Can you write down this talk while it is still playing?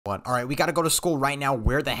What? All right, we gotta go to school right now.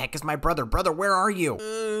 Where the heck is my brother? Brother, where are you?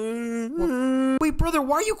 Wait, brother,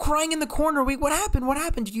 why are you crying in the corner? Wait, what happened? What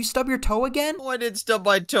happened? Did you stub your toe again? Oh, I didn't stub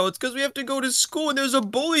my toe. It's because we have to go to school and there's a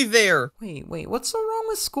bully there. Wait, what's so wrong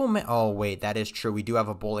with school, man? Oh, wait, that is true. We do have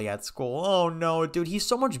a bully at school. Oh, no, dude, he's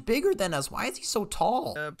so much bigger than us. Why is he so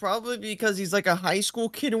tall? Probably because he's like a high school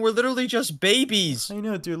kid and we're literally just babies. I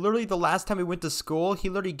know, dude. Literally, the last time we went to school, he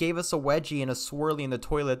literally gave us a wedgie and a swirly in the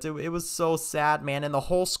toilet. It was so sad, man, and the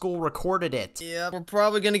whole school recorded it. Yeah, we're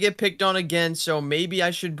probably gonna get picked on again, so maybe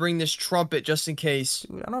I should bring this trumpet just in case.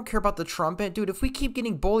 Dude, I don't care about the trumpet. Dude, if we keep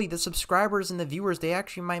getting bullied, the subscribers and the viewers, they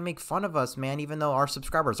actually might make fun of us, man, even though our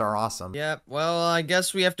subscribers are awesome. Yeah, well, I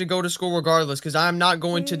guess we have to go to school regardless, because I'm not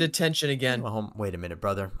going to detention again. Wait a minute,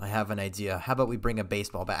 brother. I have an idea. How about we bring a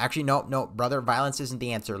baseball bat? Actually, no, brother. Violence isn't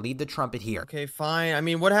the answer. Leave the trumpet here. Okay, fine. I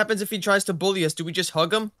mean, what happens if he tries to bully us? Do we just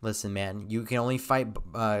hug him? Listen, man, you can only fight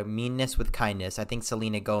meanness with kindness. I think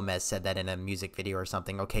Selena Gomez said that in a music video or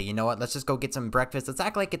something. Okay, you know what? Let's just go get some breakfast. Let's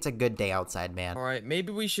act like it's a good day outside, man. All right,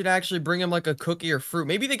 maybe we should actually bring him like a cookie or fruit.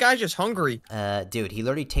 Maybe the guy's just hungry. Dude, he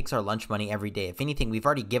literally takes our lunch money every day. If anything, we've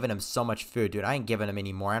already given him so much food, dude. I ain't giving him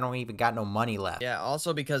any more. I don't even got no money left. Yeah,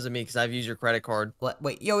 also because of me, because I've used your credit card. What?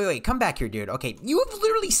 Wait, wait, come back here, dude. Okay, you have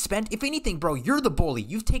literally spent, if anything, bro, you're the bully.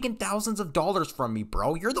 You've taken thousands of dollars from me,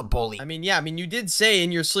 bro. You're the bully. I mean, yeah, you did say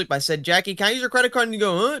in your sleep, I said, Jackie, can I use your credit card? And you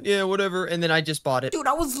go, huh? Yeah, whatever. And then I just bought it. Dude,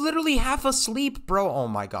 I was literally half asleep, bro. Oh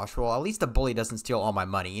my gosh. Well, at least the bully doesn't steal all my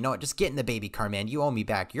money. You know what? Just get in the baby car, man. You owe me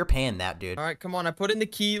back. You're paying that, dude. All right, come on. I put in the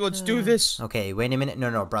key. Let's do this. Okay, wait a minute.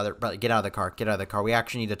 No, brother, get out of the car. Get out of the car. We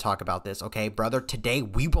actually need to talk about this, okay? Brother, today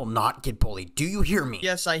we will not get bullied. Do you hear me?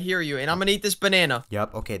 Yes, I hear you. And I'm gonna eat this banana.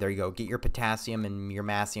 Yep. Okay, there you go. Get your potassium and your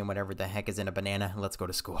massium, whatever the heck is in a banana, and let's go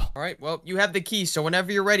to school. All right, well, you have the key, so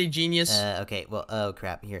whenever you're ready, genius. Okay, well, oh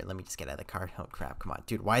crap. Here, let me just get out of the car. Oh crap, come on.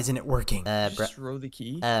 Dude, why isn't it working? Just throw the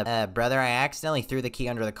key. Brother, I accidentally threw the key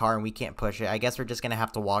under the car and we can't push it. I guess we're just gonna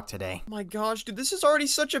have to walk today. Oh my gosh, dude, this is already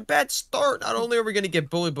such a bad start. Not only are we gonna get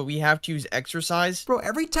bullied, but we have to use exercise. Bro,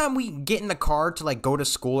 every time we get in the car to like go to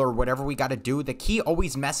school or whatever we gotta do, the key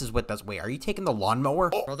always messes with us. Wait, are you taking the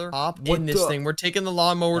lawnmower? Brother, hop in this thing. We're taking the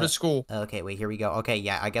lawnmower to school. Okay, wait, here we go. Okay,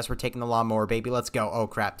 yeah, I guess we're taking the lawnmower, baby. Let's go. Oh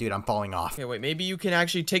crap, dude, I'm falling off. Okay, wait, maybe you can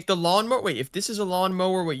actually take the lawnmower. Wait, if this is a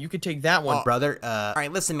lawnmower, wait, you could take that one. Brother, all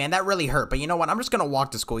right, listen, man, that really hurt, but you know what? I'm just gonna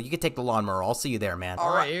walk to school. You can take the lawnmower. I'll see you there, man.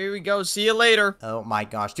 All right, here we go. See you later. Oh my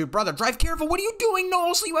gosh, dude, brother, drive careful. What are you doing? No,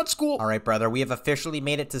 I'll see you at school. All right, brother, we have officially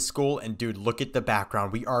made it to school, and dude, look at the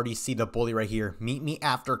background. We already see the bully right here. Meet me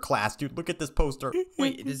after class, dude. Look at this poster.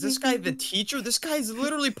 Wait, is this guy the teacher? This guy's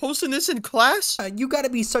literally posting this in class? You gotta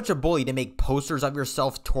be such a bully to make posters of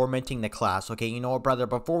yourself tormenting the class. Okay, you know what, brother?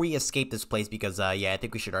 Before we escape this place, because yeah, I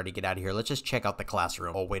think we should already get out of here. Let's just check out the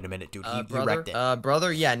classroom. Oh, wait a minute, dude. He wrecked it.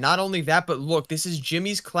 Brother, yeah, not only that, but look, this is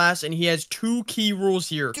Jimmy's class, and he has 2 key rules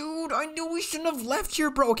here. Dude, I knew we shouldn't have left here,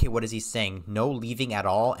 bro. Okay, what is he saying? No leaving at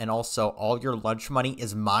all, and also all your lunch money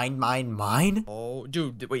is mine. Oh,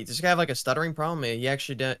 dude, wait, does this guy have like a stuttering problem? He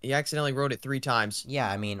accidentally wrote it 3 times. Yeah,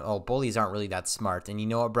 I mean, bullies aren't really that smart. And you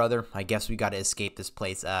know what, brother? I guess we gotta escape this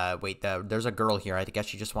place. Wait, there's a girl here. I guess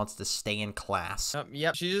she just wants to stay in class.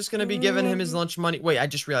 Yep, she's just gonna be giving him his lunch money. Wait, I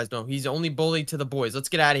just realized, no, he's only bullied to the boys. Let's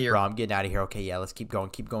get out of here. Bro, I'm getting out of here. Okay, yeah, let's keep going.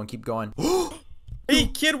 Hey,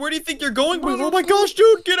 kid, where do you think you're going? Oh my gosh,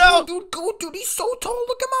 dude, get out! Dude, he's so tall.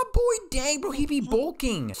 Look at my boy. Dang, bro, he be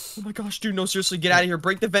bulking. Oh my gosh, dude, no, seriously, get out of here.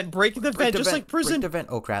 Break the vent, just like prison. Break the vent.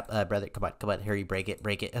 Oh crap, brother, come on, here, you break it.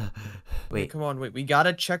 Wait. Okay, come on, wait, we got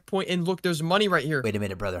a checkpoint, and look, there's money right here. Wait a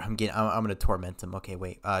minute, brother, I'm gonna torment him. Okay,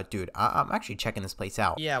 wait, dude, I'm actually checking this place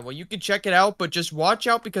out. Yeah, well, you can check it out, but just watch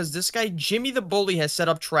out because this guy, Jimmy the bully, has set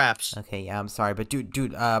up traps. Okay, yeah, I'm sorry, but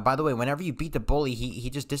dude, by the way, whenever you beat the bully, he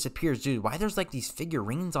just disappears. Dude, why there's like these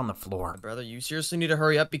figurines on the floor? Brother, you seriously need to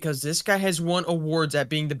hurry up because this guy has won awards at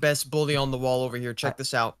being the best bully on the wall over here. Check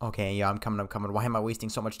this out. Okay, yeah, I'm coming. Why am I wasting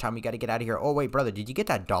so much time? We gotta get out of here. Oh, wait, brother, did you get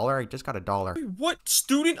that dollar? I just got $1. Wait, what?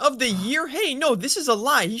 Student of the year? Hey, no, this is a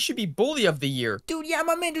lie. He should be bully of the year. Dude, yeah,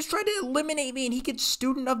 my man just tried to eliminate me and he gets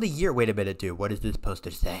student of the year. Wait a minute, dude. What is this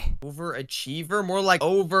poster say? Overachiever? More like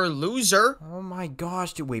over loser. Oh my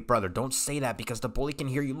gosh, dude. Wait, brother, don't say that because the bully can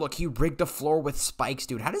hear you. Look, he rigged the floor with spikes,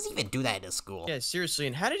 dude. How does he even do that in school? Yeah, seriously.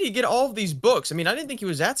 And how did he get all of these books? I mean, I didn't think he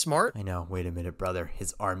was that smart. I know. Wait a minute, brother.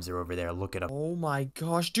 His arms are over there. Look at him. Oh my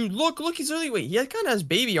gosh, dude. Look, he's really, wait, he kind of has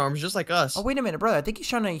baby arms just like us. Oh, wait a minute, brother. I think he's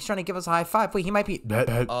trying to give us a high five. Wait, he might be...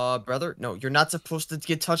 Brother, no, you're not supposed to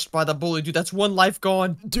get touched by the bully, dude. That's 1 life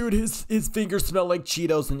gone. Dude, his fingers smell like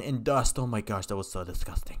Cheetos and dust. Oh my gosh, that was so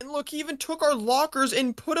disgusting. And look, he even took our lockers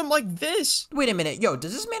and put them like this. Wait a minute. Yo,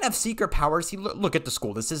 does this man have secret powers? Look at the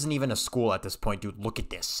school. This isn't even a school at this point, dude. Look at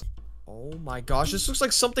this. Oh my gosh, this looks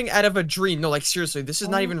like something out of a dream. No, like seriously, this is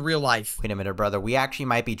not even real life. Wait a minute, brother. We actually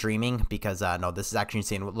might be dreaming because, no, this is actually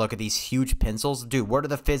insane. Look at these huge pencils. Dude, what are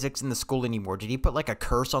the physics in the school anymore? Did he put like a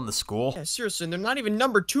curse on the school? Yeah, seriously, and they're not even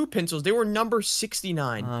number 2 pencils. They were number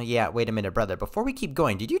 69. Yeah, wait a minute, brother. Before we keep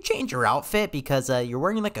going, did you change your outfit? Because, you're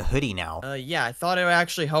wearing like a hoodie now. Yeah, I thought it would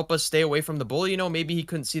actually help us stay away from the bully. You know, maybe he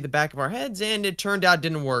couldn't see the back of our heads, and it turned out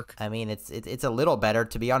didn't work. I mean, it's a little better,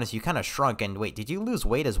 to be honest. You kind of shrunk. And wait, did you lose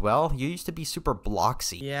weight as well? You used to be super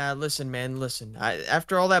bloxy. Yeah, listen, man, listen.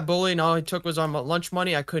 After all that bullying, all it took was on my lunch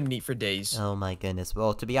money. I couldn't eat for days. Oh my goodness.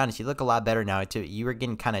 Well, to be honest, you look a lot better now too. You were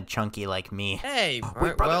getting kind of chunky like me. Hey,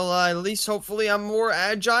 wait, well, at least hopefully I'm more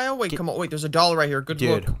agile. Wait, come on. Wait, there's $1 right here. Good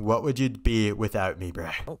Dude, look. what would you be without me, bro?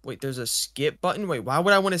 Oh, wait, there's a skip button. Wait, why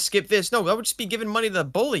would I want to skip this? No, that would just be giving money to the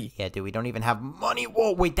bully. Yeah, dude, we don't even have money.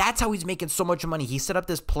 Whoa, wait, that's how he's making so much money. He set up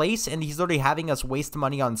this place and he's literally having us waste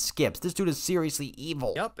money on skips. This dude is seriously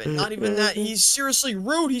evil. Yep, and not even that. He's seriously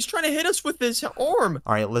rude. He's trying to hit us with his arm.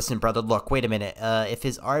 All right, listen, brother. Look, wait a minute. If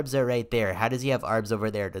his arbs are right there, how does he have arbs over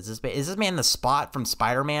there? Is this man the Spot from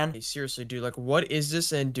Spider-Man? Hey, seriously, dude, like, what is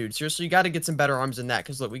this? And, dude, seriously, you got to get some better arms than that,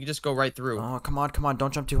 because, look, we can just go right through. Oh, come on.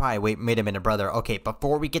 Don't jump too high. Wait a minute, brother. Okay,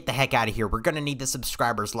 before we get the heck out of here, we're going to need the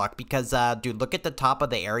subscribers luck because, dude, look at the top of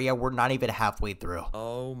the area. We're not even halfway through.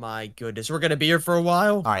 Oh, my goodness. We're going to be here for a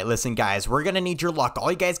while. All right, listen, guys. We're going to need your luck.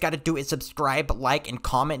 All you guys got to do is subscribe, like, and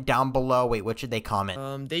comment down below. Wait, what should they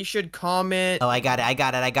comment? They should comment. Oh, I got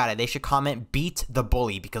it. They should comment beat the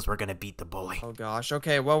bully because we're going to beat the bully. Oh, gosh.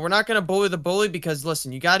 Okay, well, we're not going to bully the bully because,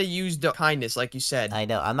 listen, you got to use the kindness, like you said. I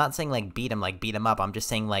know. I'm not saying, like, beat him up. I'm just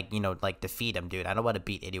saying, like, you know, like, defeat him, dude. I don't want to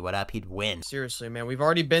beat anyone up. He'd win. Seriously, man. We've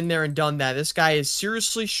already been there and done that. This guy is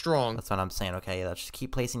seriously strong. That's what I'm saying. Okay, let's just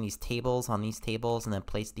keep placing these tables on these tables and then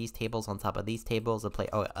place these tables on top of these tables and play.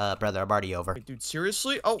 Oh, brother, I'm already over. Wait, dude,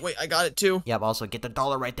 seriously? Oh, wait, I got it too. Yep, also get the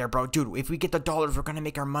 $1 right there, bro. Dude, if we get the dollars, we're gonna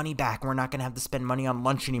make our money back. We're not gonna have to spend money on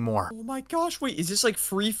lunch anymore. Oh my gosh, wait, is this like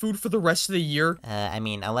free food for the rest of the year? I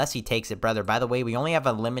mean, unless he takes it, brother. By the way, we only have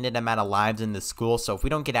a limited amount of lives in the school, so if we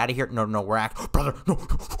don't get out of here, no, brother, no.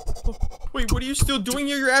 Wait, what are you still doing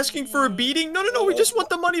here? You're asking for a beating? No, we just want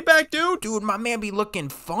the money back, dude. Dude, my man be looking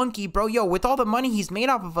funky, bro. Yo, with all the money he's made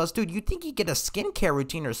off of us, dude, you'd think he'd get a skincare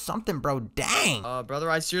routine or something, bro. Dang. Brother,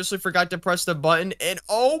 I seriously forgot to press the button, and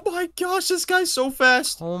oh my gosh, this guy's so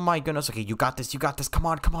fast. Oh my goodness. Okay, you got this. Come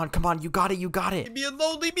on. You got it.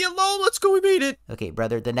 Leave me alone. Let's go, we made it. Okay,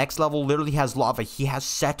 brother, the next level literally has lava. He has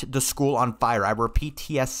set the school on fire. I repeat,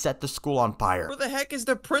 he has set the school on fire. Where the heck is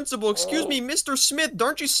the principal? Excuse me, Mr. Smith,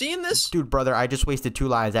 aren't you seeing this? Dude, brother, I just wasted 2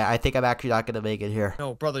 lives. I think I'm actually not gonna make it here.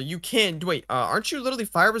 No, brother, you can't. Wait, aren't you literally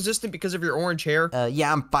fire resistant because of your orange hair?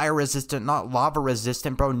 Yeah, I'm fire resistant, not lava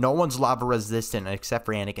resistant, bro. No one's lava resistant except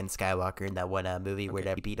for Anakin Skywalker in that one movie where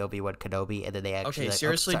they beat Obi-Wan Kenobi and then they actually... Okay,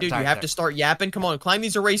 seriously, dude, you have to start yapping. Come on, climb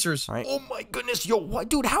these erasers. All right. Oh my goodness, yo, what?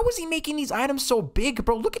 Dude, how is he making these items so big,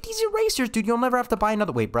 bro? Look at these erasers, dude. You'll never have to buy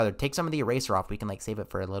another. Wait, brother, take some of the eraser off. We can, like, save it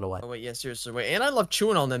for a little while. Oh, wait, yeah, seriously, wait. And I love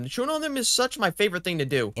chewing on them. Chewing on them is such my favorite thing to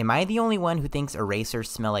do. Am I the only one who thinks erasers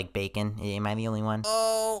smell like bacon? Am I the only one?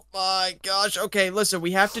 Oh my gosh. Okay, listen,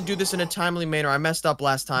 we have to do this in a timely manner. I messed up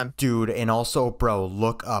last time. Dude, and also, bro,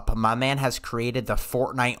 look up. My man has created the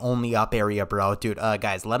Fortnite only up area, bro. Dude,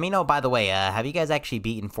 guys, let me know, by the way, have you guys actually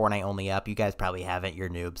beaten Fortnite only up? You guys probably haven't. You're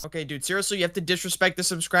noobs. Okay, dude, seriously, you have to disrespect the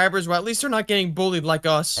subscribers. Well, at least they're not getting bullied like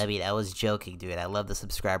us. I mean, I was joking, dude. I love the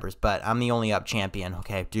subscribers, but I'm the only up champion.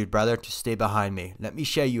 Okay, dude, brother, just stay behind me. Let me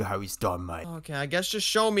show you how he's done, mate. Okay, I guess just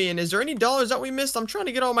show me. And is there any dollars that we missed? I'm trying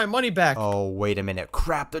to get all my money back. Oh, wait a minute.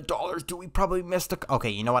 Crap, the dollars. Do we probably missed a... Okay,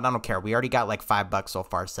 you know what? I don't care. We already got like $5 so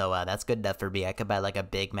far, so that's good enough for me. I could buy like a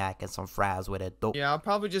Big Mac and some fries with it. Oh. Yeah, I'll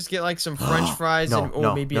probably just get like some French fries and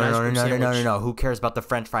maybe an ice cream sandwich. No. Who cares about the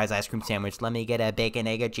French fries ice cream sandwich? Let me get a bacon,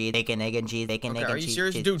 egg, and cheese. Bacon, egg, and cheese. Bacon, egg, and cheese. Are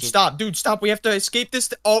you serious? Dude, stop. Dude, stop. We have to escape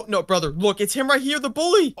this. Oh, no, brother. Look, it's him right here, the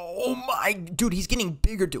bully. Oh my... Dude, he's getting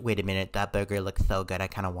bigger. Wait a minute. That burger looks so good. I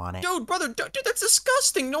kind of want it. Dude, brother. Dude, that's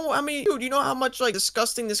disgusting. No, I mean, dude, you know how much, like,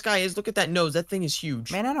 disgusting this guy is? Look at that nose. That thing is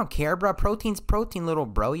huge. Man, I don't care, bro. Protein's protein, little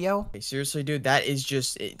bro, yo. Hey, seriously, dude, that is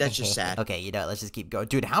just... That's just sad. Okay, you know, let's just keep going.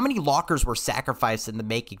 Dude, how many lockers were sacrificed in the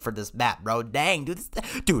making for this map, bro? Dang, dude.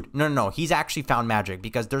 Dude, no. He's actually found magic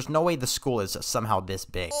because there's no way the school is somehow this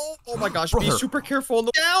big. Oh my gosh, brother. Be super careful on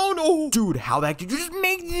the down. Oh. Dude, how the heck did you just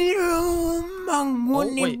make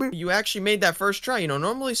wait, you actually made that first try. You know,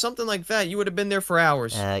 normally something like that, you would have been there for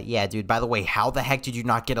hours. Yeah, dude. By the way, how the heck did you not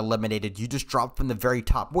not get eliminated. You just dropped from the very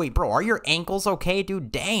top. Wait, bro, are your ankles okay,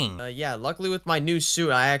 dude? Dang. Yeah, luckily with my new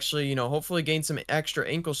suit, I actually, hopefully gained some extra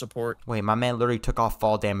ankle support. Wait, my man literally took off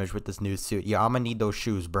fall damage with this new suit. Yeah, I'm gonna need those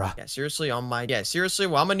shoes, bruh. Yeah, seriously,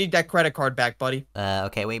 well, I'm gonna need that credit card back, buddy.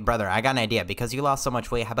 Okay, wait, brother, I got an idea. Because you lost so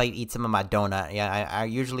much weight, how about you eat some of my donut? Yeah, I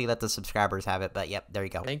usually let the subscribers have it, but yep, there you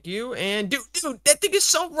go. Thank you. And dude, that thing is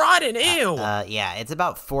so rotten. Ew. Yeah, it's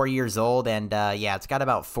about 4 years old, and yeah, it's got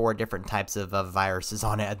about 4 different types of viruses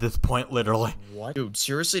on it at this point, literally. What? Dude,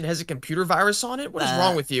 seriously, it has a computer virus on it? What is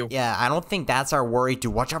wrong with you? Yeah, I don't think that's our worry,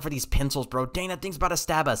 dude. Watch out for these pencils, bro. Dang, that thing's about to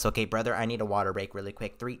stab us. Okay, brother, I need a water break really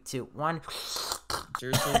quick. 3, 2, 1.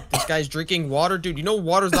 Seriously, this guy's drinking water, dude. You know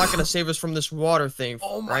water's not gonna save us from this water thing.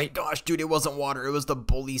 Oh my gosh, dude, it wasn't water. It was the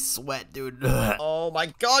bully sweat, dude. Oh my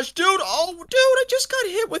gosh, dude. Oh, dude, I just got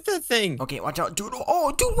hit with that thing. Okay, watch out, dude.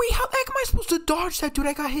 Oh, dude, wait, how the heck am I supposed to dodge that, dude?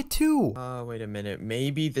 I got hit too. Wait a minute.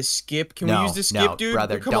 Maybe the skip. Can we use the skip, dude?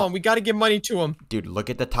 Brother, come on, we gotta give money to him. Dude, look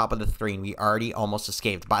at the top of the screen. We already almost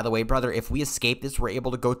escaped. By the way, brother, if we escape this, we're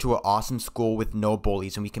able to go to an awesome school with no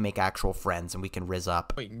bullies, and we can make actual friends, and we can rizz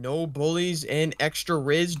up. Wait, no bullies and extra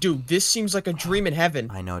riz? Dude, this seems like a dream in heaven.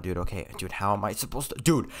 I know, dude. Okay, dude, how am I supposed to?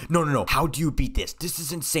 Dude, no. How do you beat this? This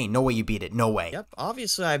is insane. No way you beat it. No way. Yep,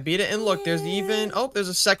 obviously I beat it. And look, there's even... Oh, there's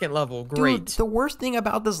a second level. Great. Dude, the worst thing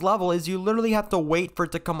about this level is you literally have to wait for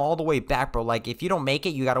it to come all the way back, bro. Like, if you don't make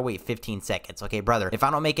it, you gotta wait 15 seconds. Okay, brother, if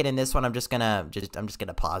I don't make it in this one, I'm just gonna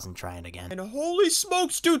pause and try it again. And holy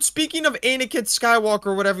smokes, dude, speaking of Anakin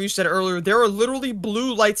Skywalker, whatever you said earlier, there are literally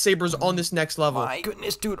blue lightsabers on this next level. My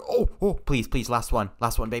goodness, dude. Oh, please, last one,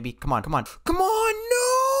 baby. Come on,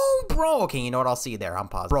 no, bro. Okay, you know what? I'll see you there. I'm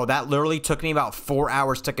pausing. Bro, that literally took me about 4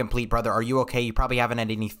 hours to complete, brother. Are you okay? You probably haven't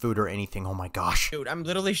had any food or anything. Oh my gosh. Dude, I'm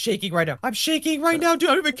literally shaking right now. I'm shaking right now, dude.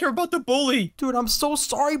 I don't even care about the bully. Dude, I'm so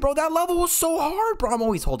sorry, bro. That level was so hard, bro. I'm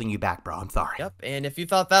always holding you back, bro. I'm sorry. Yep, and if you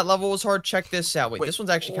thought that level was hard, check this out. Wait, this one's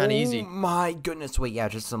actually kind of easy. Oh my goodness. Wait, yeah,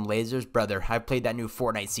 just some lasers, brother. I played that new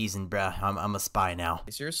Fortnite season, bro. I'm a spy now.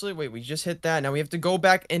 Seriously? Wait, we just hit that. Now we have to go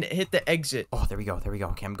back and hit the exit. Oh, there we go.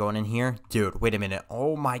 Okay, I'm going in here. Dude, wait a minute.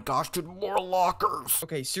 Oh my gosh, dude, more lockers.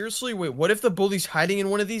 Okay, seriously? Wait, what if the bully's hiding in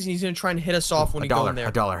one of these and he's gonna try and hit us off when we go in there?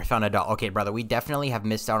 A dollar. I found a dollar. Okay, brother, we definitely have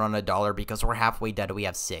missed out on a dollar because we're halfway dead and we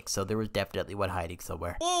have 6. So there was definitely one hiding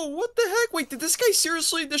somewhere. Whoa, what the heck? Wait, did this guy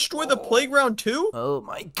seriously destroy the playground too? Oh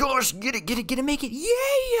my gosh, get it, make it. Yeah.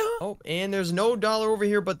 Oh, and there's no dollar over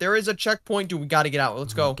here, but there is a checkpoint. Dude, we gotta get out.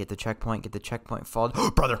 Let's go. Get the checkpoint, fall.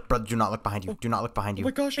 Brother, do not look behind you. Do not look behind you. Oh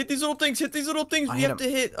my gosh, hit these little things. We have to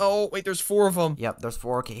hit. Oh, wait, there's 4 of them. Yep, there's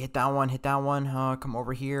 4. Okay, hit that one. Come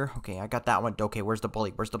over here. Okay, I got that one. Okay, where's the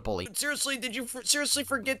bully? Seriously, did you seriously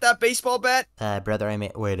forget that baseball bat? Brother,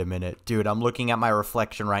 wait a minute. Dude, I'm looking at my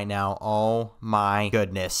reflection right now. Oh my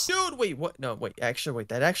goodness. Dude, wait, what? No, wait,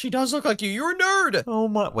 that actually does look like you. You're a nerd. Oh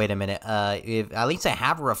my, wait a minute. If at least I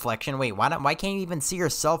have a reflection. Wait, why can't you even see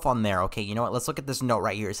yourself on there? Okay, you know what? Let's look at this note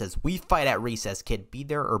right here. It says, "We fight at recess, kid. Be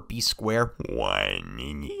there or be square." Well,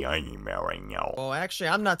 actually,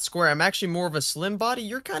 I'm not square. I'm actually more of a slim body.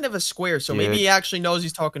 You're kind of a square, so maybe he actually knows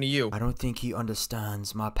he's talking to you. I don't think he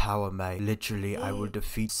understands my power, mate. Literally, I will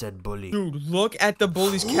defeat said bully. Dude, look at the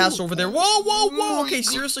bully's castle over there. Whoa. Okay,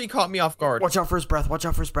 seriously, he caught me off guard. Watch out for his breath.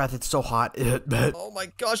 It's so hot. Oh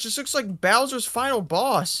my gosh, this looks like Bowser's final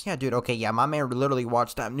boss. Yeah, dude. Okay, yeah, my man literally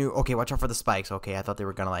watched that new. Okay, watch out for the spikes. Okay, I thought they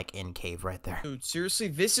were gonna like in cave right there. Dude, seriously,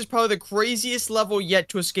 this is probably the craziest level yet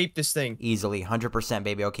to escape this thing. Easily, 100%,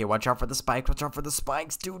 baby. Okay, watch out for the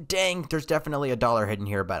spikes. Dude, dang, there's definitely a dollar hidden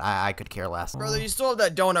here, but I could care less. Brother, you still have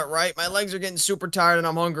that donut, right? My legs are getting super tired and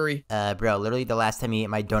I'm hungry. Bro, literally the last time you ate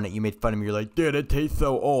my donut, you made fun of me. You're like, dude, it tastes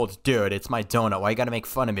so old. Dude, it's my donut. Why you gotta make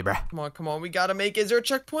fun of me, bro? Come on, we gotta make it. Is there a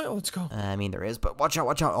checkpoint? Oh, let's go. I mean, there is, but watch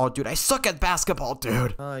out. Oh, dude, I suck at basketball,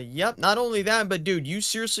 dude. Yep, not only that, but dude, you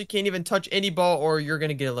seriously can't even touch any ball or you're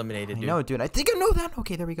gonna get eliminated, dude. No, dude, I think I know that.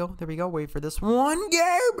 Okay, there we go. Wait for this one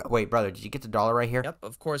game. Wait, brother, did you get the dollar right here? Yep,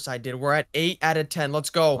 of course I did. We're at 8 out of 10. Let's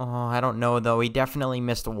go. Oh, I don't know, though. He definitely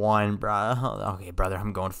missed one, bro. Okay, brother,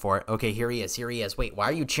 I'm going for it. Okay, here he is. Wait, why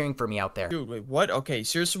are you cheering for me out there? Dude, wait, what? Okay,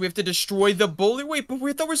 seriously, we have to destroy the bully? Wait, but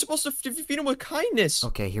we thought we were supposed to defeat him with kindness.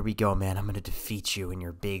 Okay, here we go, man. I'm gonna defeat you in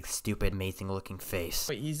your big, stupid, amazing-looking face.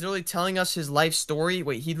 Wait, he's literally telling us his life story?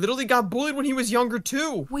 Wait, he literally got bullied when he was younger,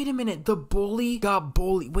 too. Wait a minute, the bully got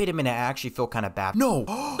bullied. Wait a minute, I actually feel kind of bad. No!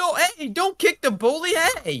 No, hey, don't kick the bully,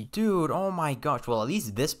 hey! Dude, oh my gosh. Well, at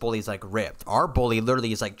least this bully's, like, ripped. Our bully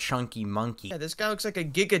literally is, like, chunky monkey. Yeah, this guy looks like a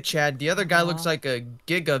Giga Chad. The other guy looks like a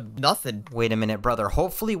Giga nothing. Wait a minute, brother.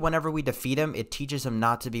 Hopefully, whenever we defeat him, it teaches him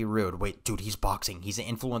not to be rude. Wait, dude, he's boxing. He's an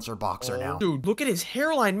influencer boxer now. Dude, look at his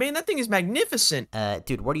hairline, man. That thing is magnificent.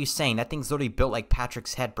 Dude, what are you saying? That thing's literally built like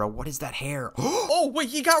Patrick's head, bro. What is that hair? Oh, wait,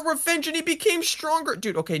 he got revenge and he became stronger.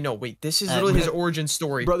 Dude, okay, no, wait. This is literally his origin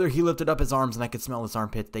story. Brother, he lifted up his arms and I could smell his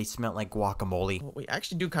armpits. They smelled like guacamole. Oh, wait, I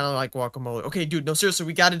actually do kind of like guacamole. Okay, dude, no, seriously,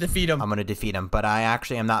 we gotta defeat him. I'm gonna defeat him, but I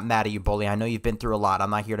actually am not mad at you, bully. I know you've been through a lot. I'm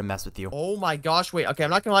not here to mess with you. Oh my gosh, wait, okay, I'm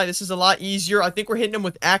not gonna lie, this is a lot easier. I think we're hitting him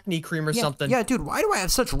with acne cream or something. Yeah, dude, why do I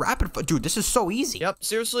have such rapid dude, this is so easy. Yep,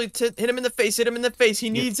 seriously, hit him in the face, hit him in the face. He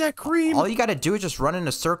needs that cream. All you gotta do is just run in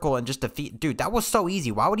a circle and just defeat. Dude, that was so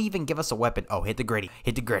easy. Why would he even give us a weapon? Oh, hit the gritty.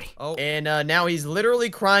 Hit the gritty. Oh, and now he's literally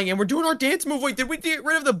crying, and we're doing our dance move. Wait, did we get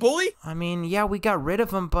rid of the bully? I mean, yeah, we got rid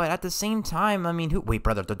of him, but at the same time, I mean, wait,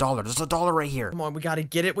 brother, the dollar. There's a dollar right here. Come on, we gotta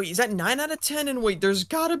get it. Wait, is that 9 out of 10? And wait, there's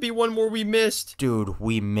gotta be one more we missed. Dude,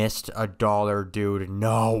 we missed a dollar, dude.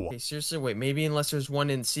 No. Okay, seriously, wait, maybe unless there's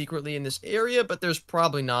one secretly in this area, but there's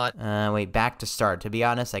probably not. Wait, back to start. To be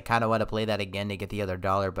honest, I kind of want to play that again to get the other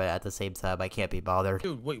dollar, but at the same time, I can't be bothered.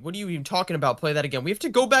 Dude, wait, what are you even talking about? Play that again. We have to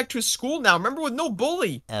go back to school now. Remember, with no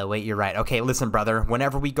bully. Wait, you're right. Okay, listen, brother.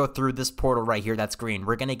 Whenever we go through this portal right here that's green,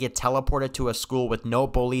 we're gonna get teleported to a school with no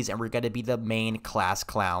bullies, and we're gonna be the main class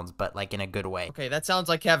clowns, but like in a good way. Okay, that sounds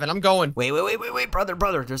like Kevin. I'm going. Wait, brother.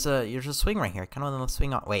 There's a swing right here. Kind of want to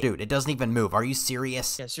swing on. Wait, dude, it doesn't even move. Are you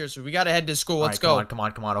serious? Yeah, seriously, we gotta head to school. Let's go. go. Come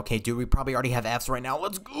on. Okay, dude, we probably already have Fs right now.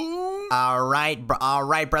 Let's go. All right,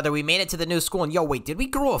 brother. We made it to the new school, and yo, wait, did we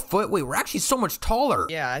grow a foot? Wait, we're actually so much taller.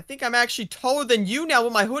 Yeah, I think I'm actually taller than you now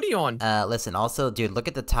with my hoodie on. Listen, also, dude, look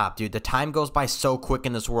at the top, dude. The time goes by so quick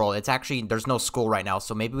in this world. It's actually, there's no school right now,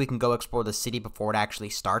 so maybe we can go explore the city before it actually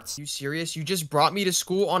starts. You serious? You just brought me to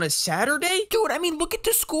school on a Saturday? Dude, I mean, look at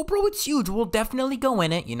the school, bro. It's huge. We'll definitely go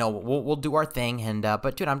in it. You know, we'll do our thing, and,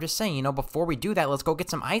 but, dude, I'm just saying, you know, before we do that, let's go get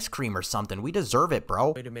some ice cream or something. We deserve it,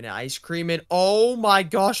 bro. Wait a minute, ice cream and, oh my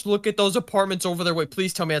gosh, look at those apartments over there. Wait,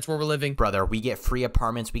 please tell me that's where we're living. Brother, we get free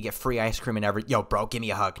apartments, we get free ice cream and yo, bro, give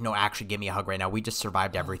me a hug. No, actually, give me a hug right now. We just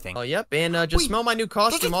survived everything. Oh, yep, and just smell my new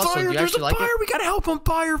costume also. Do you actually like it? We gotta help him.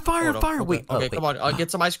 Fire. Wait, okay, come on, I'll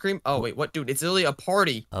get some ice cream. Oh, wait, what, dude? It's literally a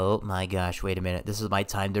party. Oh my gosh, wait a minute. This is my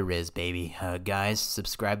time to riz, baby. Guys,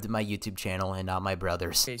 subscribe to my YouTube channel and not my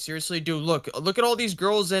brother's. Okay, seriously, dude, look at all these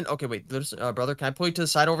girls and, okay, wait, brother, can I pull you to the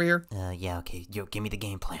side over here? Yeah, okay, yo, give me the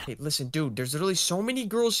game plan. Hey, listen, dude, there's literally so many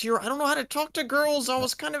girls here. I don't know how to talk to girls. I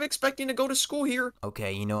was kind of expecting to go to school here.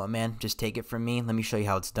 Okay, you know what, man? Just take it from me. Let me show you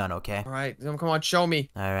how it's done, okay? All right, come on, show me.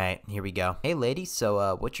 All right, here we go. Hey, ladies,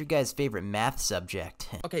 so, what's your guys' favorite math subject?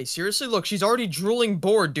 Okay, seriously, look, she's already drooling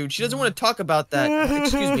bored, dude. She doesn't want to talk about that.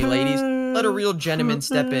 Excuse me, ladies. Let a real gentleman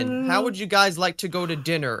step in. How would you guys like to go to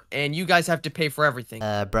dinner? And you guys have to pay for everything.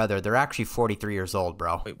 Brother, they're actually 43 years old,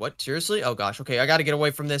 bro. Wait, what? Seriously? Oh, gosh. Okay, I gotta get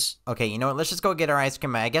away from this. Okay, you know what? Let's just go get our ice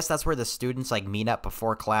cream. I guess that's where the students, like, meet up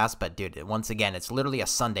before class. But, dude, once again, it's literally a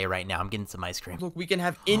Sunday right now. I'm getting some ice cream. Look, we can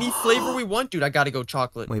have any flavor we want, dude. I gotta go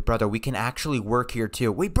chocolate. Wait, brother, we can actually work here,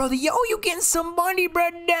 too. Wait, brother, yo, you getting some money, bro?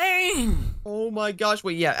 Dang! Oh, my gosh.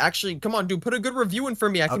 Wait, yeah, actually, come on, dude. Put a good review in for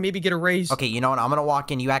me. I can maybe get a raise. Okay, you know what? I'm gonna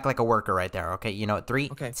walk in. You act like a worker right there, okay? You know what? 3,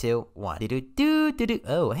 2, 1. Do-do-do-do-do.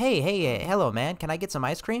 Oh, hey, hello, man. Can I get some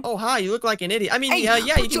ice cream? Oh, hi. You look like an idiot. I mean, yeah,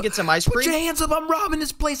 you can get some ice cream. Put your hands up. I'm robbing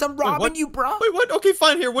this place. I'm robbing you, bro. Wait, what? Okay,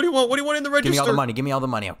 fine. Here, what do you want? What do you want in the register? Give me all the money. Give me all the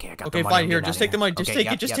money. Okay, I got the money. Okay, fine. Here, just take the money. Just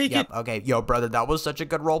take it. Just take it. Okay, yo, brother, that was such a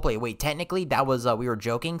good roleplay. Wait, technically, that was, we were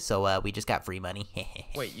joking, so, we just got free money.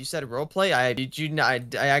 Wait, you said roleplay?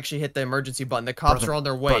 I actually hit the emergency button. The cops are on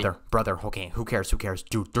their way. Brother, okay, who cares?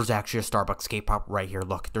 Dude, there's actually a Starbucks K-pop right here.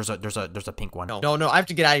 Look, there's a pink one. No, I have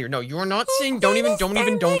to get out of here. No, you're not seeing. Don't even.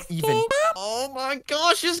 Oh my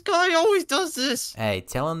gosh, this guy always does this. Hey,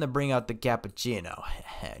 tell him to bring out the cappuccino.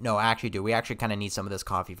 No, actually, dude, we actually kind of need some of this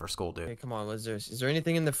coffee for school, dude. Hey, come on, is there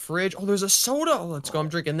anything in the fridge? Oh, there's a soda. Oh, let's go. I'm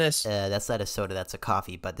drinking this. That's not a soda, that's a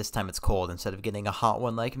coffee, but this time it's cold instead of getting a hot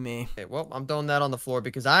one like me. Okay, well, I'm throwing that on the floor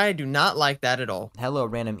because I do not like that at all. Hello,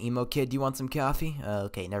 random emo kid. Do you want some coffee?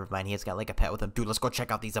 Okay, never mind. He has got like a pet with him. Dude, let's go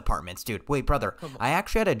check out these apartments, dude. Wait, brother, I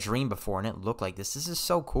actually had a dream before and it looked like this. This is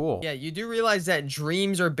so cool. Yeah, you do realize that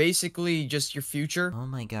dreams are basically just your future? Oh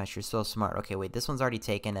my gosh, you're so smart. Okay, wait, this one's already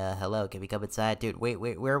taken. Hello, can we come inside? Dude, wait,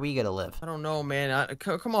 where are we gonna live? I don't know, man.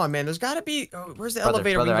 Come on, man. There's gotta be. Oh, where's the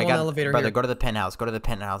elevator? Brother, we can go on the elevator brother, here. Go to the penthouse. Go to the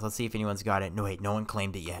penthouse. Let's see if anyone's got it. No, wait, no one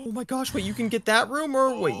claimed it yet. Oh my gosh, wait, you can get that room,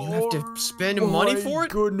 or wait, you have to spend money for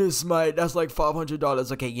it? Goodness, mate, that's like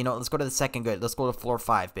 $500. Okay, you know, let's go to the second good. Let's go to floor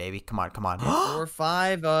 5, baby. Come on. Floor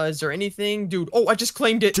 5. Is there anything, dude? Oh, I just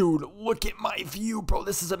claimed it. Dude, look at my view, bro.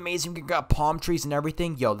 This is amazing. We got palm trees and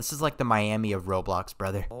everything. Yo, this is like the Miami of Roblox,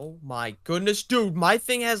 brother. Oh my goodness, dude. My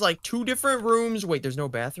thing has like 2 different rooms. Wait, there's no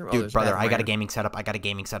bathroom? Oh, Dude, there's brother, bathroom I got a right gaming setup. I got a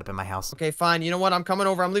gaming setup in my house. Okay, fine. You know what? I'm coming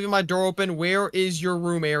over. I'm leaving my door open. Where is your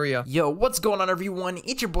room area? Yo, what's going on, everyone?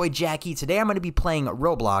 It's your boy Jackie. Today I'm going to be playing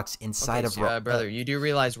Roblox inside of Roblox. Brother, you do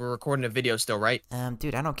realize we're recording a video still, right?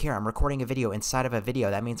 Dude, I don't care. I'm recording a video inside of a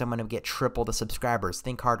video. That means I'm going to get triple the subscribers.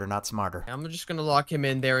 Think harder, not smarter. I'm just gonna lock him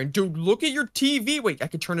in there. And dude, look at your TV. Wait, I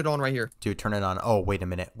can turn it on right here. Dude, turn it on. Oh, wait a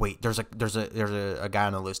minute. Wait, there's a guy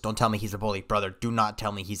on the loose. Don't tell me he's a bully, brother. Do not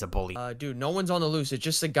tell me he's a bully. Dude, no one's on the loose. It's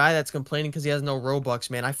just a guy that's complaining because he has no Robux,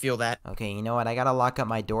 man. I feel that. Okay, you know what? I gotta lock up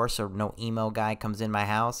my door so no emo guy comes in my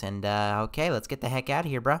house. And okay, let's get the heck out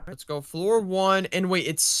of here, bro. Let's go floor 1. And wait,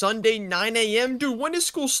 it's Sunday 9 a.m. Dude, when is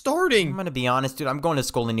school starting? I'm gonna be honest, dude. I'm going to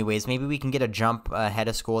school anyways. Maybe we can get a jump ahead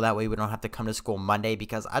of school. That way we don't have to come to school Monday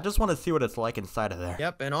because I just want to see what it's like inside of there.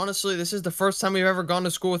 Yep, and honestly, this is the first time we've ever gone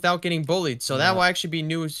to school without getting bullied. So that will actually be a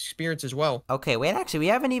new experience as well. Okay, wait, actually, we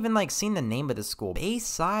haven't even, like, seen the name of the school.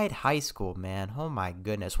 Bayside High School, man. Oh, my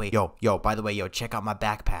goodness. Wait, yo, by the way, yo, check out my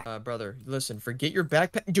backpack. Brother, listen, forget your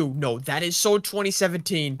backpack. Dude, no, that is so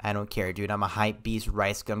 2017. I don't care, dude. I'm a hype beast,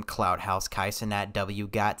 rice gum, clout house, Kaisenat, W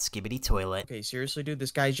got, skibbity toilet. Okay, seriously, dude,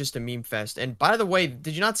 this guy's just a meme fest. And by the way,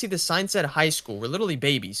 did you not see the sign said high school? We're literally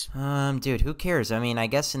babies. Dude, who cares? I mean, I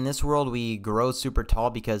guess in this world we grow super tall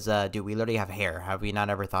because, dude, we literally have hair. Have we not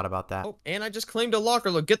ever thought about that? Oh, and I just claimed a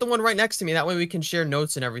locker. Look, get the one right next to me. That way we can share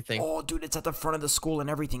notes and everything. Oh, dude, it's at the front of the school and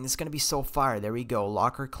everything. This is gonna be so fire. There we go.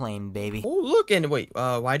 Locker claimed, baby. Oh, look, and wait,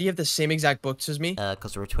 why do you have the same exact books as me?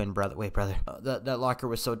 Cause we're twin brother. Wait, brother. That locker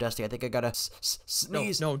was so dusty. I think I gotta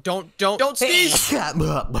sneeze. No, don't sneeze!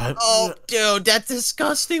 Oh, dude, that's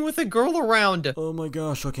disgusting with a girl around. Oh my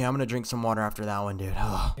gosh. Okay, I'm gonna drink some water after that one, dude.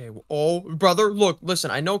 Okay, oh, brother, look,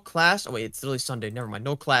 listen, I know class. Oh, wait, it's literally Sunday. Never mind,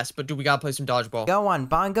 no class. But dude, we gotta play some dodgeball. Go on,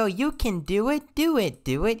 Bongo. You can do it. Do it.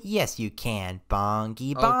 Do it. Yes, you can.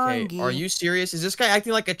 Bongy, bongy. Okay, are you serious? Is this guy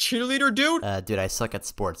acting like a cheerleader, dude? Dude, I suck at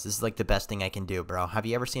sports. This is like the best thing I can do, bro. Have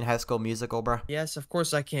you ever seen High School Musical, bro? Yes, of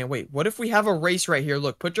course I can. Wait, what if we have a race right here?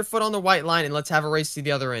 Look, put your foot on the white line and let's have a race to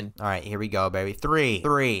the other end. All right, here we go, baby. Three.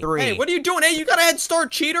 Hey, what are you doing? Hey, you got a head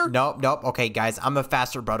start, cheater. Nope. Okay, guys, I'm a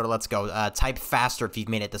faster brother. Let's go. Type faster if you've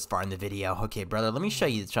made it this far in the video. Okay, brother, let me show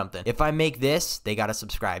you something. If I make this, they gotta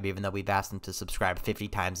subscribe, even though we've asked them to subscribe 50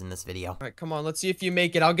 times in this video. All right, come on, let's see if you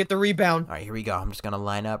make it. I'll get the rebound. All right, here we go. I'm just gonna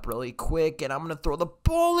line up really quick, and I'm gonna throw the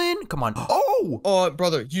ball in. Come on. Oh!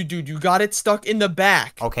 Brother, you got it stuck in the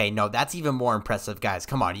back. Okay, no, that's even more impressive, guys.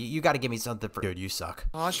 Come on, you gotta give me something for... Dude, you suck.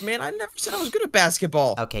 Gosh, man, I never said I was good at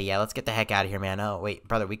basketball. Okay, yeah, let's get the heck out of here, man. Oh, wait,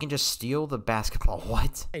 brother, we can just steal the basketball.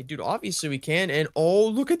 What? Hey, dude, obviously we can. And, oh,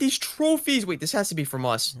 look at these trophies. Wait, this has to be from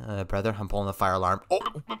us. Brother, I'm pulling the fire alarm.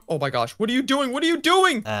 Oh my gosh, what are you doing? What are you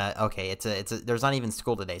doing? Okay, there's not even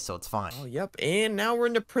school today, so it's fine. Oh, yep, and now we're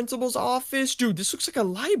in the principal's office. Dude, this looks like a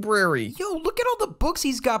library. Yo, look at all the books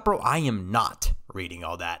he's got, bro. I am not reading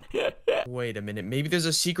all that. Wait a minute, maybe there's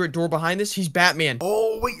a secret door behind this. He's Batman.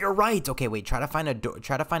 Oh, wait, you're right. Okay, wait, try to find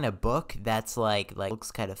a book that's like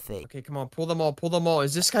looks kind of fake. Okay, come on, pull them all.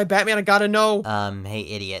 Is this guy Batman? I gotta know. Hey,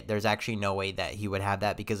 idiot, there's actually no way that he would have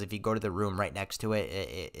that because if you go to the room right next to it,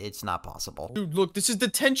 it's not possible. Dude, look, this is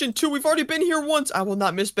detention too. We've already been here once. I will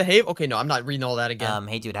not misbehave. Okay, no, I'm not reading all that again.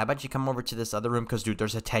 Hey, dude, how about you come over to this other room? Because, dude,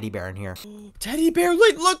 there's a teddy bear in here. Teddy bear,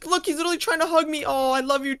 look, he's literally trying to hug me. Oh, I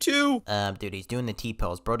love you too. Dude, he's doing the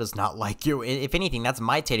T-pose. Bro does not like you. If anything, that's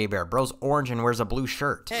my teddy bear. Bro's orange and wears a blue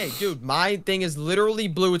shirt. Hey, dude, my thing is literally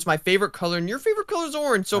blue. It's my favorite color, and your favorite color is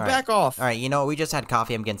orange, so back off. All right, you know, we just had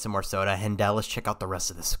coffee. I'm getting some more soda, and let's check out the rest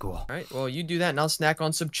of the school. All right, well, you do that, and I'll snack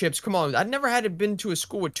on some chips. Come on, I've never been to a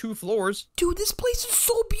school with 2 floors. Dude, this place is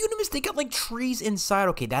so beautiful. They got, like, trees inside.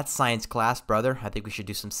 Okay, that's science class, brother. I think we should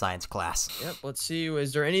do some science class. Yep, let's see.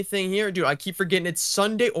 Is there anything here? Dude, I keep forgetting it's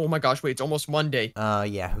Sunday. Oh, my gosh, wait, it's almost Monday.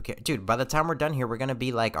 Yeah, who cares? Dude, by the time we're done here, we're gonna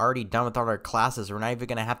be, like, already done with all our classes. We're not even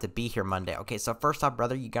gonna have to be here Monday. Okay, so first off,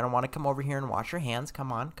 brother, you're gonna want to come over here and wash your hands.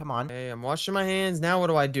 Come on. Hey, I'm washing my hands. Now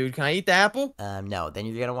what do? Can I eat the apple? No. Then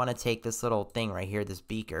you're gonna want to take this little thing right here, this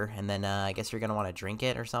beaker, and then, I guess you're gonna want to drink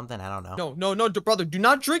it or something. I don't know. No, brother, do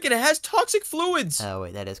not drink it. It has toxic fluids. Oh,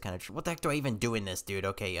 wait, that is kind of true. What the heck do I even do in this, dude?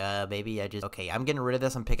 Okay, maybe okay, I'm getting rid of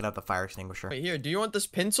this. I'm picking up the fire extinguisher. Wait, here, do you want this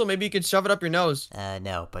pencil? Maybe you could shove it up your nose.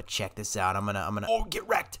 No, but check this out. I'm gonna... Oh, get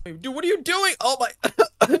wrecked. Wait, dude, what are you doing? Oh my,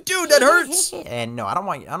 dude, that hurts. And no, I don't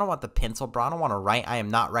want the pencil, bro. I don't want to write. I am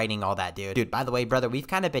not writing all that, dude. Dude, by the way, brother, we've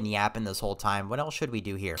kind of been yapping this whole time. What else should we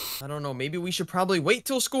do here? I don't know. Maybe we should probably wait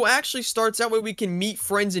till school actually starts. That way we can meet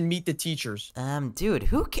friends and meet the teachers. Dude,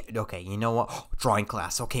 who can? Okay, you know what? Drawing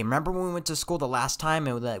class. Okay, remember when we went to school the last time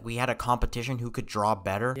and we had a competition who could draw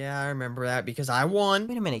better? Yeah, I remember that because I won.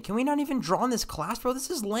 Wait a minute. Can we not even draw in this class, bro? This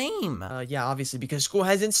is lame. Yeah, obviously because school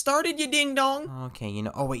hasn't started, you ding dong. Okay, you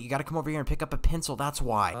know. Oh wait, you gotta come over here and pick up a pencil. That's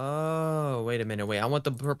why. Oh, wait a minute. Wait, I want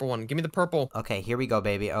the purple one. Give me the purple. Okay, here we go,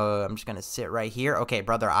 baby. I'm just gonna sit right here. Okay,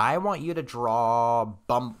 brother, I want you to draw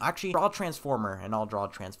Actually, draw a transformer, and I'll draw a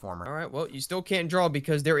transformer. All right. Well, you still can't draw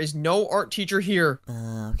because there is no art teacher here.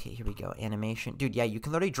 Okay, here we go. Animation, dude. Yeah, you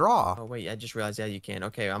can literally draw. Oh wait, I just realized. Yeah, you can.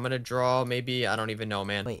 Okay, I'm gonna draw. Maybe I don't even know,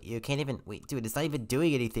 man. Wait, you can't even. Wait, dude, it's not even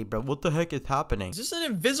doing anything, bro. What the heck is happening? Is this an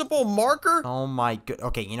invisible marker? Oh my god.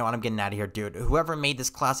 Okay, you know what? I'm getting out of here, dude. Whoever made this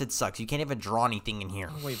class, it sucks. You can't even draw anything in here.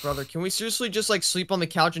 Oh, wait, brother, can we seriously just like sleep on the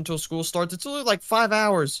couch until school starts? It's only like 5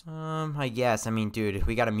 hours. I guess. I mean, dude,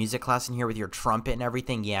 we got a music class in here with your trumpet and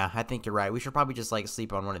everything. Yeah, I think you're right. We should probably just like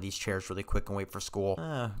sleep on one of these chairs really quick and wait for school.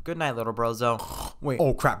 Good night, little brozo. Wait.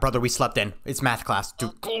 Oh crap, brother, we slept in. It's math class.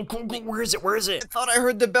 Dude, go. Where is it? Where is it? I thought I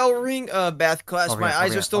heard the bell ring. Bath class. My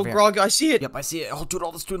eyes are still groggy. I see it. Yep, I see it. Oh, dude,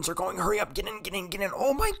 all the students are going. Hurry up. Get in.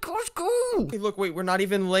 Oh my gosh, go. Hey, look, wait, we're not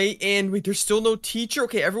even late. And wait, there's still no teacher.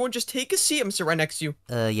 Okay, everyone just take a seat. I'm gonna sit right next to you.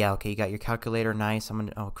 Yeah, okay, you got your calculator. Nice.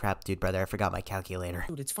 Oh crap, dude, brother, I forgot my calculator.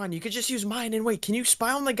 Dude, it's fine. You could just use mine. And wait, can you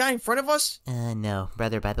spy on the guy in front of us? No,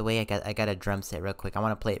 brother, by the way, I got a drum set real quick. I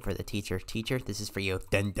want to play it for the teacher. Teacher, this is for you.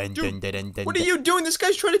 Dun, dun, dude, dun, dun, dun, what are you doing? This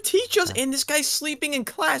guy's trying to teach us, and this guy's sleeping in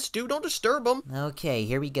class, dude. Don't disturb him. Okay,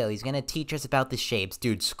 here we go. He's gonna teach us about the shapes.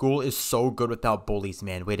 Dude, school is so good without bullies,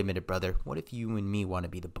 man. Wait a minute, brother. What if you and me want to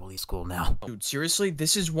be the bully school now? Dude, seriously?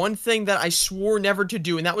 This is one thing that I swore never to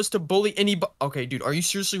do, and that was to bully anybody. Okay, dude, are you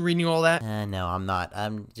seriously reading all that? No, I'm not.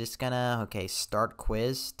 I'm just gonna, okay, start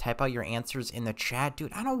quiz. Type out your answers in the chat.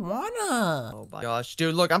 Dude, I don't wanna. Oh my gosh,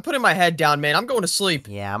 dude, look, I'm putting my head down, man. I'm going to sleep.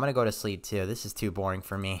 Yeah, I'm gonna go to sleep too. This is too boring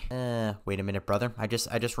for me. Wait a minute, brother. I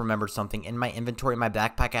just remembered something. In my inventory, in my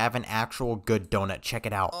backpack, I have an actual good donut. Check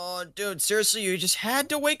it out. Oh, dude, seriously, you just had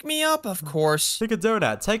to wake me up, of course. Take a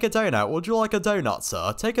donut. Take a donut. Would you like a donut,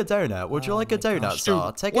 sir? Take a donut. Would you like a donut,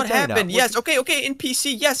 sir? Take a donut. What happened? Yes, okay,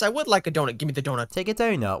 NPC, yes, I would like a donut. Give me the donut. Take a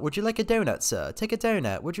donut. Would you like a donut, sir? Take a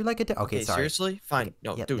donut. Would you like a donut? Okay, sorry. Seriously? Fine. Okay.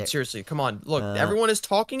 No, Yep, dude, there. seriously, come on. Look, everyone is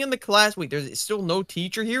talking in the class. Wait, there's still no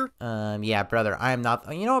teacher here? Yeah, brother, I am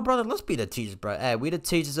not. You know what, brother? Let's be the teachers, bro. Hey, we the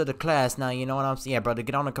teachers of the class now. You know what I'm saying? Yeah, brother,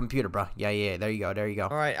 get on the computer, bro. Yeah. There you go.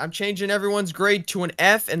 All right, I'm changing everyone's grade to an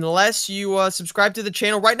F unless you subscribe to the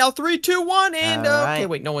channel right now. 3, 2, 1, and okay,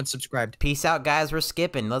 wait, no one subscribed. Peace out, guys. We're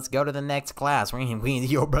skipping. Let's go to the next class.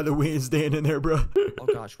 Yo, brother, we ain't standing there, bro. Oh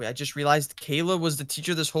gosh, wait, I just realized Kayla was the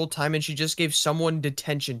teacher this whole time, and she just gave someone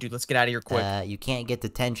detention. Dude, let's get out of here quick. You can't get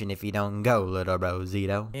detention if you don't go, little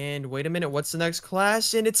brozito. And wait a minute, what's the next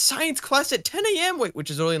class? And it's science class at 10 a.m. Wait, which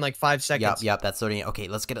is only in like 5 seconds. Yep, that's only. Okay,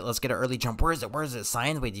 let's get an early jump. Where is it?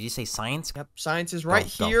 Science? Wait, did you say science? Yep, science is right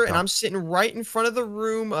here, and I'm sitting right in front of the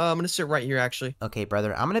room. I'm gonna sit right here, actually. Okay,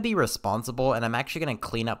 brother, I'm gonna be responsible, and I'm actually gonna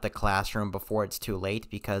clean up the classroom before it's too late,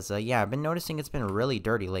 because, yeah, I've been noticing it's been really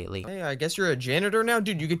dirty lately. Hey, I guess you're a janitor now?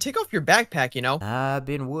 Dude, you can take off your backpack, you know? I've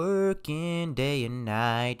been working day and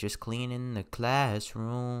night, just cleaning the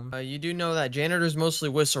classroom. You do know that janitors mostly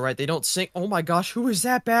whistle, right? They don't sing. Oh my gosh, who is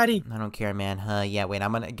that baddie? I don't care, man. Yeah, wait,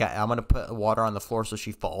 I'm gonna put water on the floor so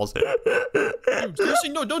she falls. Dude, seriously,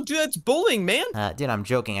 no, don't do that. It's bullying, man. Dude, I'm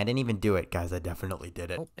joking. I didn't even do it, guys. I definitely did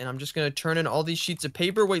it. Oh, and I'm just gonna turn in all these sheets of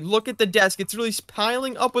paper. Wait, look at the desk. It's really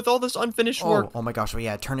piling up with all this unfinished work. Oh my gosh. Well,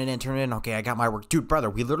 yeah, turn it in. Okay, I got my work. Dude, brother,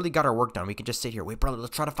 we literally got our work done. We can just sit here. Wait, brother,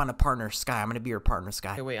 let's try to find a partner. Sky, I'm gonna be your partner,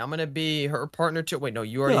 Sky. Okay, wait, I'm gonna be her partner too. Wait, no,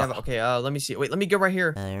 you already have. Okay, let me see. Wait, let me go right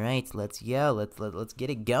here. All right, let's go. Let's get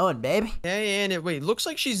it going, baby. Okay, and wait, looks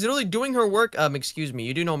like she's literally doing her work. Excuse me.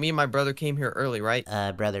 You do know me and my brother came here early, right?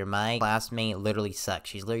 Brother, my classmate literally sucks.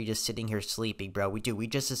 She's literally just sitting here sleeping, bro. We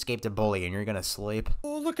just escaped a bully, and you're gonna sleep.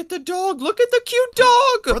 Oh, look at the dog. Look at the cute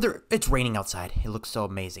dog. Brother, it's raining outside. It looks so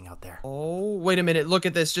amazing out there. Oh, wait a minute. Look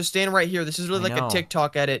at this. Just stand right here. This is really like a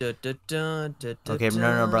TikTok edit. Okay,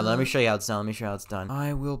 no, brother. Let me show you how it's done.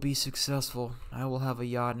 I will be successful. I will have a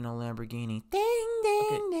yacht and a Lamborghini. Ding, ding.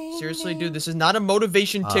 Okay, seriously, dude, this is not a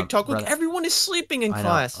motivation TikTok. Look, brother, everyone is sleeping in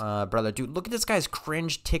class. Brother, dude, look at this guy's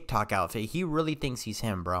cringe TikTok outfit. He really thinks he's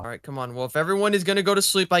him, bro. All right, come on. Well, if everyone is gonna go to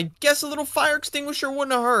sleep, I guess a little fire extinguisher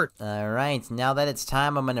wouldn't have hurt. All right, now that it's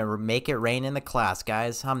time, I'm gonna make it rain in the class,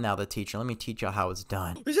 guys. I'm now the teacher. Let me teach you how it's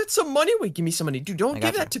done. Is that some money? Wait, give me some money. Dude, don't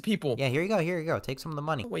give that to people. Yeah, here you go. Here you go. Take some of the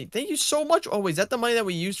money. Wait, thank you so much. Oh, wait, is that the money that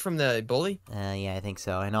we used from the bully? Yeah, I think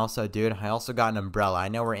so. And also, dude, I also got an umbrella. I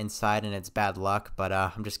know we're inside and it's bad luck, but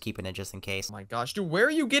I'm just keeping it just in case. Oh my gosh, dude, where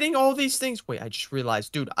are you getting all these things? Wait, I just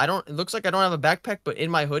realized, dude, it looks like I don't have a backpack, but in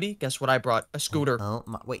my hoodie, guess what I brought? A scooter.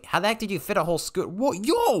 Wait, how the heck did you fit a whole scooter? Whoa,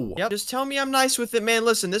 yo! Yep, just tell me I'm nice with it, man.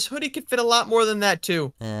 Listen, this hoodie could fit a lot more than that,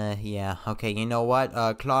 too. Yeah, okay, you know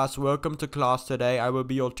what? Class, welcome to class today. I will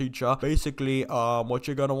be your teacher. Basically, what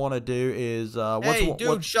you're gonna want to do is, hey,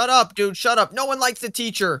 dude, shut up, dude, shut up. No one likes the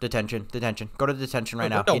teacher. Detention. Go to detention right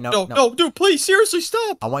now. No, dude, please, seriously,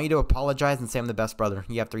 stop. I want you to apologize and say I'm the best brother.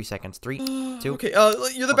 You have 3 seconds. 3, 2. Okay,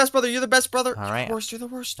 you're the best brother. You're the best brother. All right. You're the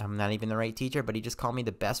worst. I'm not even the right teacher, but he just called me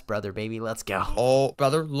the best brother, baby. Let's go. Oh,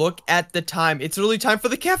 brother, look at the time. It's literally time for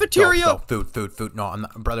the cafeteria. Go. Food. No, I'm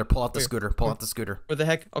not. Brother, pull out the scooter. Pull out the scooter. Where the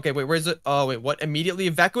heck? Okay, wait, where's it? Oh, wait, what? Immediately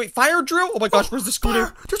evacuate. Fire drill? Oh my gosh, where's the scooter?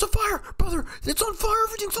 Fire. There's a fire, brother. It's on fire.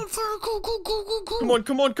 Everything's on fire. Go.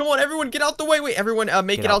 Come on. Everyone, get out the way. Wait, everyone,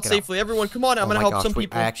 make it out safely. Everyone, come on. I'm gonna help some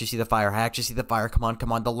people. I actually see the fire.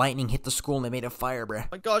 Come on. The lightning hit the school and it made a fire, bruh. Oh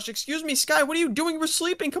my gosh, excuse me, Sky. What are you doing? We're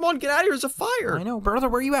sleeping. Come on, get out of here. There's a fire. I know, brother.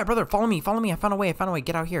 Where are you at, brother? Follow me. I found a way.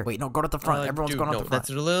 Get out here. Wait, no, go to the front. Everyone's going out the front. That's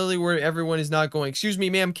literally where everyone is not going. Excuse me,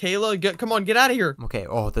 ma'am, Kayla. Come on, get out of here. Okay.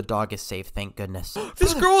 Oh, the dog is safe. Thank goodness.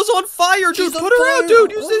 This girl is on fire, dude. Put her out,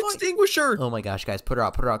 dude. Use the extinguisher. Oh my gosh, guys, put her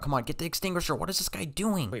out. Come on, get the extinguisher. What is this guy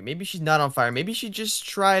doing? Wait, maybe she's not on fire. Maybe she just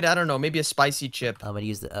tried, I don't know, maybe a spicy chip. I'm gonna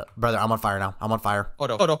use the brother. I'm on fire now. I'm on fire.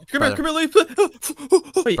 Hold on. Come here, Leaf.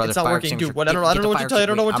 Wait, brother, it's not working, dude. What? I don't know what to tell you. I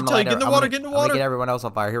don't know what to tell you. Get in the water. Get in the water. I'm gonna get everyone else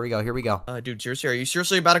on fire. Here we go. Dude, seriously, are you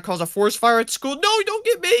seriously about to cause a forest fire at school? No, don't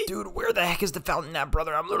get me. Dude, where the heck is the fountain at,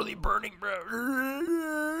 brother? I'm literally burning,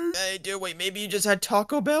 bro. Hey, dude, wait, maybe you just had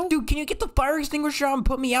Taco Bell? Dude, can you get the fire extinguisher out and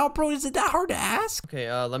put me out, bro? Is it that hard to ask?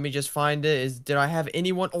 Okay, let me just find it. Did I have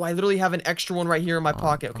anyone? Oh, I literally have an extra one right here in my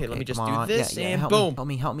pocket. Okay, let me just do this and boom.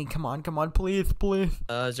 Help me. Come on, please.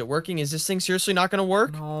 Is it working? Is this thing seriously not gonna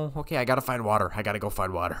work? No. Okay, I gotta find water. I gotta go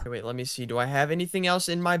find water. Okay, wait, let me see. Do I have anything else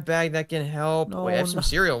in my bag that can help? No, wait, I have some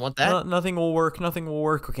cereal. Want that? Nothing will work.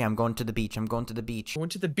 Okay, I'm going to the beach. Going to the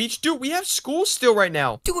beach? Dude, we have school still right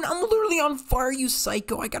now. Dude, I'm literally on fire, you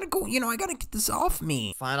psycho. I gotta go, I gotta get this off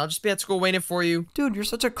me. Fine, I'll just be at school waiting for you. Dude, you're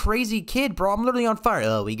such a crazy kid, bro. I'm literally on fire.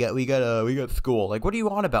 Oh, we got school. Like, what do you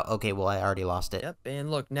want about? Okay, well, I already lost it. Yep,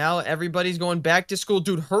 and look, now everybody's going back to school.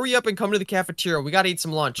 Dude, hurry up and come to the cafeteria. We gotta eat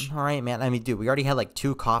some lunch. All right, man. I mean, dude, we already had like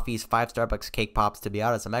 2 coffees, 5 Starbucks cake pops. To be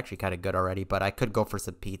honest, I'm actually kind of good already, but I could go for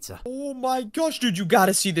some pizza. Oh my gosh, dude, you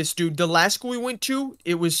gotta see this, dude. The last school we went to,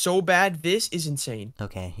 it was so bad. This is insane.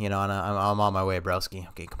 Okay, and I'm on my way, broski.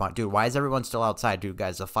 Okay, come on, dude. Why is everyone still outside, dude?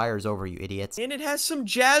 Guys, the fire's over, you idiots. And it has some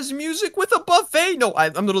jazz music with a buffet. No,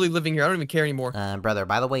 I'm literally living here. I don't even care anymore. Brother,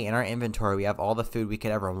 by the way, in our inventory, we have all the food we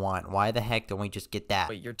could ever want. Why the heck don't we just get that?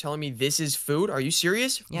 Wait, you're telling me this is food? Are you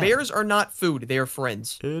serious? Yeah. Bears are not food. They are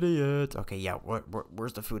friends. Idiot. Okay, yeah.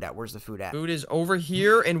 Where's the food at? Food is over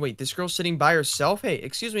here. And wait, this girl's sitting by herself. Hey,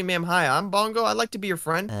 excuse me, ma'am. Hi, I'm Bongo. I'd like to be your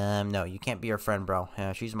friend. No, you can't be your friend, bro.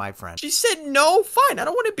 She's my friend. She said no. Fine. I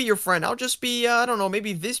don't want to be your friend. I'll just be, I don't know,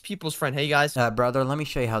 maybe this people's friend. Hey, guys. Brother, let me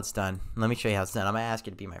show you how it's done. I'm gonna ask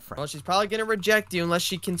you to be my friend. Well, she's probably gonna reject you unless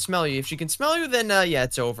she can smell you. If she can smell you, then, yeah,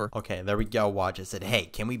 it's over. Okay, there we go. Watch. I said, hey,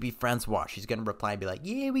 can we be friends? Watch. She's gonna reply and be like,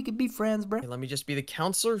 yeah, we could be friends, bro. Hey, let me just be the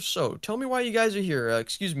counselor. So, tell me why you guys are here.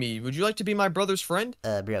 Excuse me, would you like to be my brother's friend?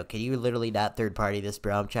 Bro, can you literally not third party this,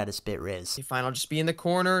 bro? I'm trying to spit Riz. Okay, fine, I'll just be in the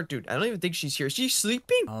corner. Dude, I don't even think she's here. Is she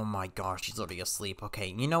sleeping? Oh my gosh, she's literally asleep.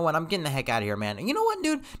 Okay, you know what? I'm getting the heck out of here, man. You know what,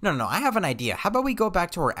 dude? No, I have an idea. How about we go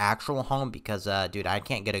back to our actual home? Because, dude, I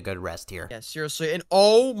can't get a good rest here. Yeah, seriously. And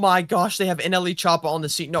oh my gosh, they have NLE Choppa on the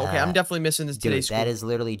seat. No, okay, I'm definitely missing this today's school. That is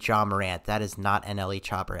literally John Morant. That is not NLE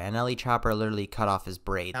Chopper. NLE Chopper literally cut off his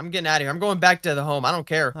braid. I'm getting out of here. I'm going back to the home. I don't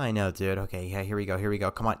care. I know, dude. Okay, yeah, here we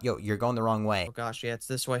go. Come on. Yo, you're going the wrong way. Oh gosh, yeah, it's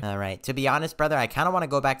this way. All right. To be honest, brother, I kind of want to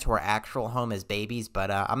go back to our actual home as babies,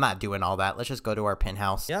 but I'm not doing all that. Let's just go to our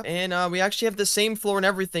penthouse. Yep, and we actually have the same floor and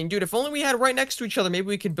everything. Dude, if only we had right next to each other, maybe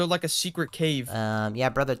we could build like a secret cave. Yeah,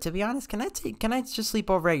 brother, to be honest, can I just sleep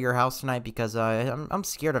over at your house tonight? Because I'm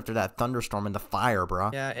scared after that thunderstorm and the fire,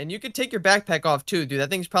 bro. Yeah, and you could take your backpack off too, dude. That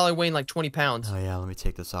thing's probably weighing like 20 pounds. Oh yeah, let me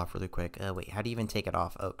take this off really quick. Wait, how do you even take it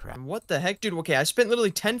off? Oh crap. What the heck, dude? Okay, I spent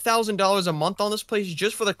literally $10,000 a month on this place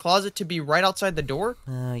just for the closet to be right outside the door.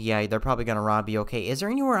 Yeah, they're probably gonna rob you. Okay, is there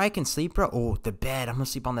anywhere I can sleep sleep, bro? Oh, the bed. I'm gonna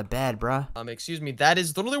sleep on the bed, bro. Excuse me. That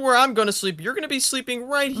is literally where I'm gonna sleep. You're gonna be sleeping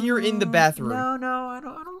right here in the bathroom. No, I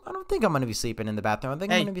don't think I'm gonna be sleeping in the bathroom. I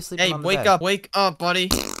think I'm gonna be sleeping on the bed. Hey, wake up, buddy.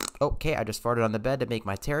 Okay, I just farted on the bed to make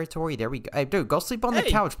my territory. There we go. Hey, dude, go sleep on the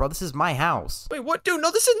couch, bro. This is my house. Wait, what, dude?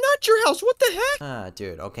 No, this is not your house. What the heck?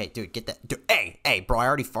 Dude. Okay, dude, get that. Dude, hey, bro. I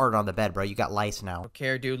already farted on the bed, bro. You got lice now.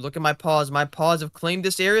 Okay, dude. Look at my paws. My paws have claimed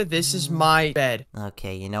this area. This is my bed.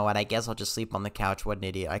 Okay, you know what? I guess I'll just sleep on the couch. What an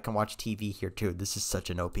idiot. I can watch TV here, too. This is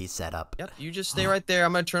such an OP setup. Yep, you just stay right there.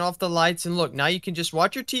 I'm gonna turn off the lights, and look, now you can just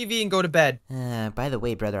watch your TV and go to bed. By the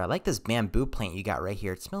way, brother, I like this bamboo plant you got right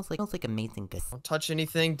here. It smells like amazing good. Don't touch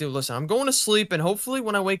anything. Dude, listen, I'm going to sleep, and hopefully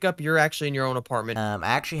when I wake up, you're actually in your own apartment. I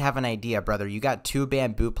actually have an idea, brother. You got 2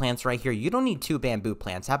 bamboo plants right here. You don't need 2 bamboo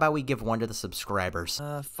plants. How about we give 1 to the subscribers?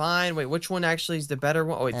 Fine. Wait, which one actually is the better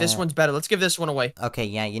one? Oh, wait, this one's better. Let's give this one away. Okay,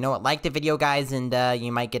 yeah, you know what? Like the video, guys, and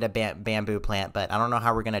you might get a bamboo plant, but I don't know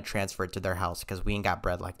how we're gonna transfer it to their house because we ain't got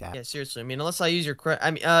bread like that. Yeah, seriously. I mean, unless I use your credit.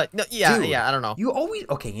 I mean, no, yeah, Dude, I don't know. You always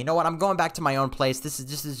okay. You know what? I'm going back to my own place. This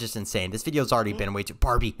is just insane. This video's already been way too.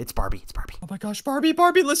 Barbie, it's Barbie. Oh my gosh, Barbie,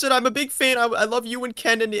 listen, I'm a big fan. I love you and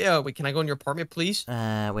Ken. And wait, can I go in your apartment, please? Wait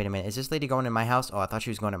a minute. Is this lady going in my house? Oh, I thought she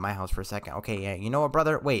was going in my house for a second. Okay, yeah. You know what,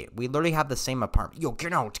 brother? Wait, we literally have the same apartment. Yo,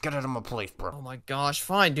 get out of my place, bro. Oh my gosh,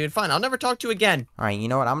 fine, dude, fine. I'll never talk to you again. All right, you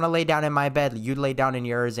know what? I'm gonna lay down in my bed. You lay down in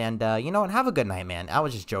yours, and you know what? Have a good night, man. I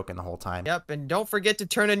was just joking the whole time. Yep, and don't forget to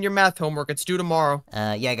turn in your math homework. It's due tomorrow.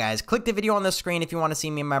 Yeah, guys, click the video on the screen if you want to see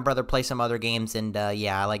me and my brother play some other games. And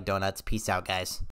yeah, I like donuts. Peace out, guys.